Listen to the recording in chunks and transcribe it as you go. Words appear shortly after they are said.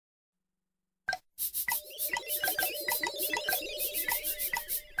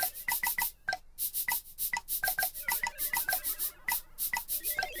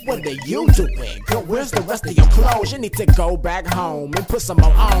what are you doing? Girl, where's the rest of your clothes? You need to go back home and put some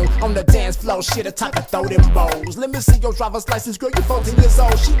more on the dance floor. Shit, the type to throw them bows. Let me see your driver's license, girl, you 14 years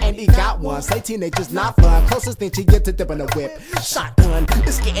old. She ain't even got one. Say teenagers not fun. Closest thing she get to dipping a whip. Shotgun,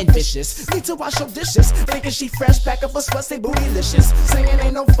 it's getting vicious. Need to wash your dishes. Thinking she fresh back up a sweat, say bootylicious. Saying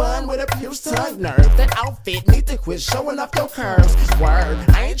ain't no fun with a pierced tongue nerve. That outfit need to quit showing off your curves. Word,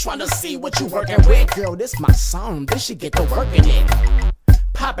 I ain't trying to see what you working with. Girl, this my song, this should get to working it.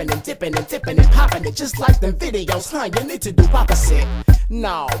 Popping and dipping and popping it just like them videos, huh? You need to do opposite.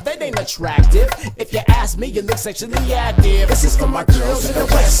 No, that ain't attractive. If you ask me, you look sexually active. This is for my girls in the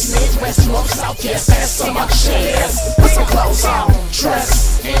West, Midwest, North, South, yes, ass on my chest. Put some clothes on,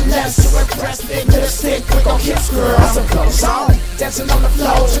 dress, and less to impress. Big lipstick, quick on hips, girl. Put some clothes on, dancing on the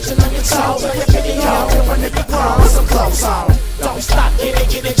floor, touching on your toes. Like a video, doing it before. Put some clothes on, don't stop, get it,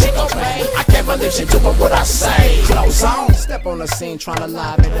 jiggle, babe. I can't believe she doing what I say. Clothes on, step on the scene, tryna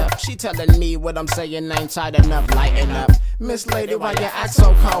live it up. She telling me what I'm saying ain't tight enough, lighten up. Miss Lady, why you act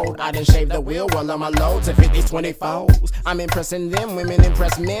so cold? I done shaved the wheel while on my load to 50-24s. I'm impressing them, women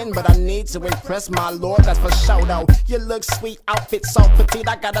impress men, but I need to impress my lord, that's for sure though. You look sweet, outfit so petite,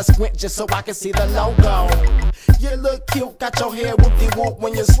 I gotta squint just so I can see the logo. You look cute, got your hair whoop-de-whoop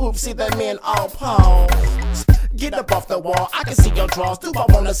when you swoop, see the men all pose. Get up off the wall, I can see your drawers, do I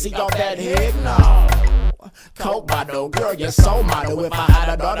wanna see all that head? No. Coke bottle, girl, you're so model. If I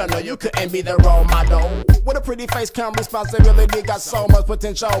had a daughter, no, you couldn't be the role model. With a pretty face, come responsibility, got so much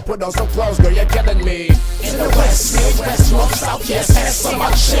potential. Put on some clothes, girl, you're killing me. In the West, Midwest, North, South, yes, ass on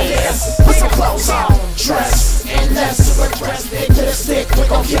my chest. Put some clothes on, dress, and less to impress. Big lipstick,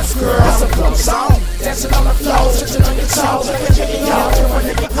 quick on hips, girl. Put some clothes on, dancing on the floor, touching on your toes. Like a video, doing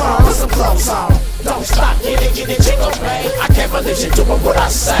it before. Put some clothes on, don't stop, get it, jiggle, babe. I can't believe she doing what I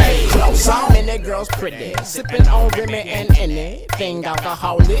say. Clothes on, and that girl's pretty. Sipping on Remy and anything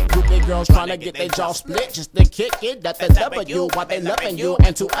alcoholic. Groupie girls trying to get their jaw split just to kick it. That's the W while they loving you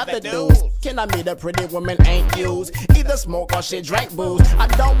and two other dudes. Can I meet a pretty woman ain't used? Either smoke or she drank booze. I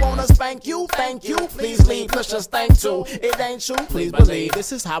don't wanna spank you, thank you. Please leave, push just thank too. It ain't true, please believe.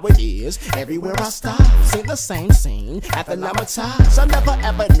 This is how it is. Everywhere I stop, see the same scene at the Lamatage. I never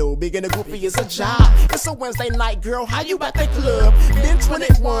ever knew being a groupie is a job. It's a Wednesday night, girl. How you at the club? Been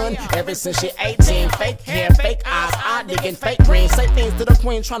 21 ever since she 18. Fake hair, fake eyes, eye digging, fake green. Say things to the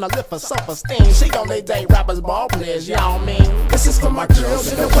queen, tryna lift her self-esteem. She only date rappers, ball players, y'all mean. This is for my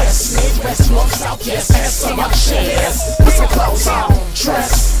girls in the West, Midwest, North, South, yes, ass on my chest. Put some clothes on,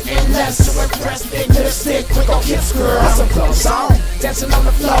 dress, and less to impress. Big lipstick, quick on hips, girl. Put some clothes on, dancing on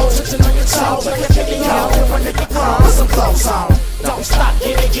the floor, touching on your toes. Like a video, doing it before. Put some clothes on, don't stop,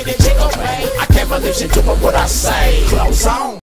 get it, jiggle, babe. I can't believe she doing what I say. Clothes on.